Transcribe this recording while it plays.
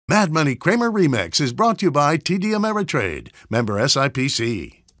Mad Money Cramer Remix is brought to you by TD Ameritrade, member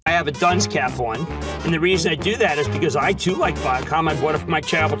SIPC. I have a dunce cap on, and the reason I do that is because I, too, like Viacom. I bought it for my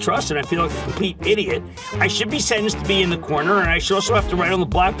charitable trust, and I feel like a complete idiot. I should be sentenced to be in the corner, and I should also have to write on the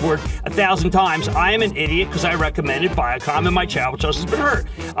blackboard 1,000 times, I am an idiot because I recommended Viacom, and my charitable trust has been hurt.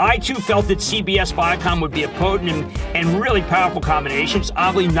 I, too, felt that CBS Viacom would be a potent and really powerful combination. It's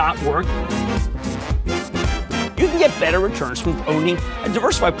oddly not worked. You can get better returns from owning a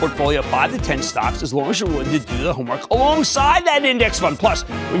diversified portfolio of 5 to 10 stocks as long as you're willing to do the homework alongside that index fund. Plus,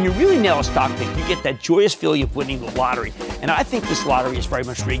 when you really nail a stock pick, you get that joyous feeling of winning the lottery. And I think this lottery is very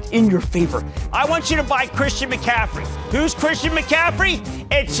much rigged in your favor. I want you to buy Christian McCaffrey. Who's Christian McCaffrey?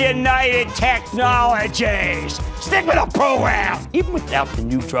 It's United Technologies. Stick with the program. Even without the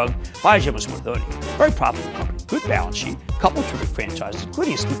new drug, Viacom was worth owning. Very profitable company, good balance sheet, a couple of terrific franchises,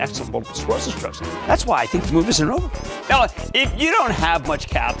 including some excellent multiple sclerosis drugs. That's why I think the move isn't over. Now, if you don't have much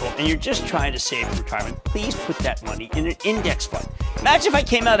capital and you're just trying to save for retirement, please put that money in an index fund. Imagine if I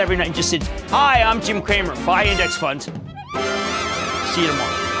came out every night and just said, "Hi, I'm Jim Cramer. Buy index funds." See you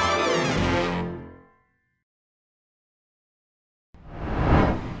tomorrow.